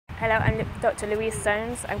Hello, I'm Dr. Louise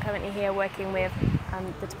Stones. I'm currently here working with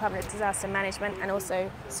the Department of Disaster Management and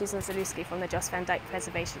also Susan Zalewski from the Jos van Dyke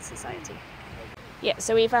Preservation Society. Yeah,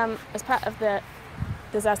 so we've, as part of the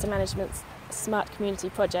Disaster Management's Smart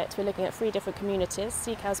Community Project, we're looking at 3 different communities: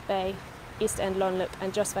 Seacows Bay, East End Lonlook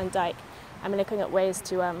and Jos van Dyke, and we're looking at ways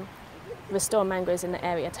to restore mangroves in the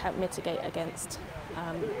area to help mitigate against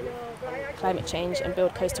climate change and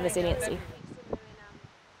build coastal resiliency.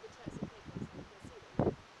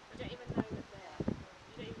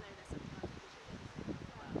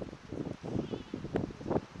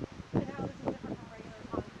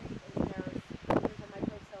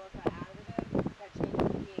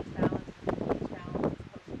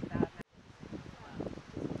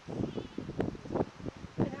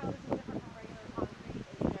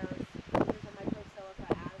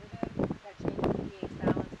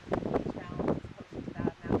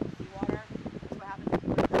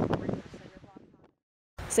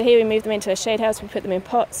 So here we move them into a shade house, we put them in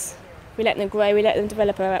pots, we let them grow, we let them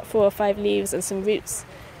develop about 4 or 5 leaves and some roots.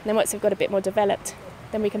 And then once they've got a bit more developed,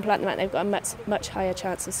 then we can plant them out and they've got a much higher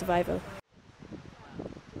chance of survival.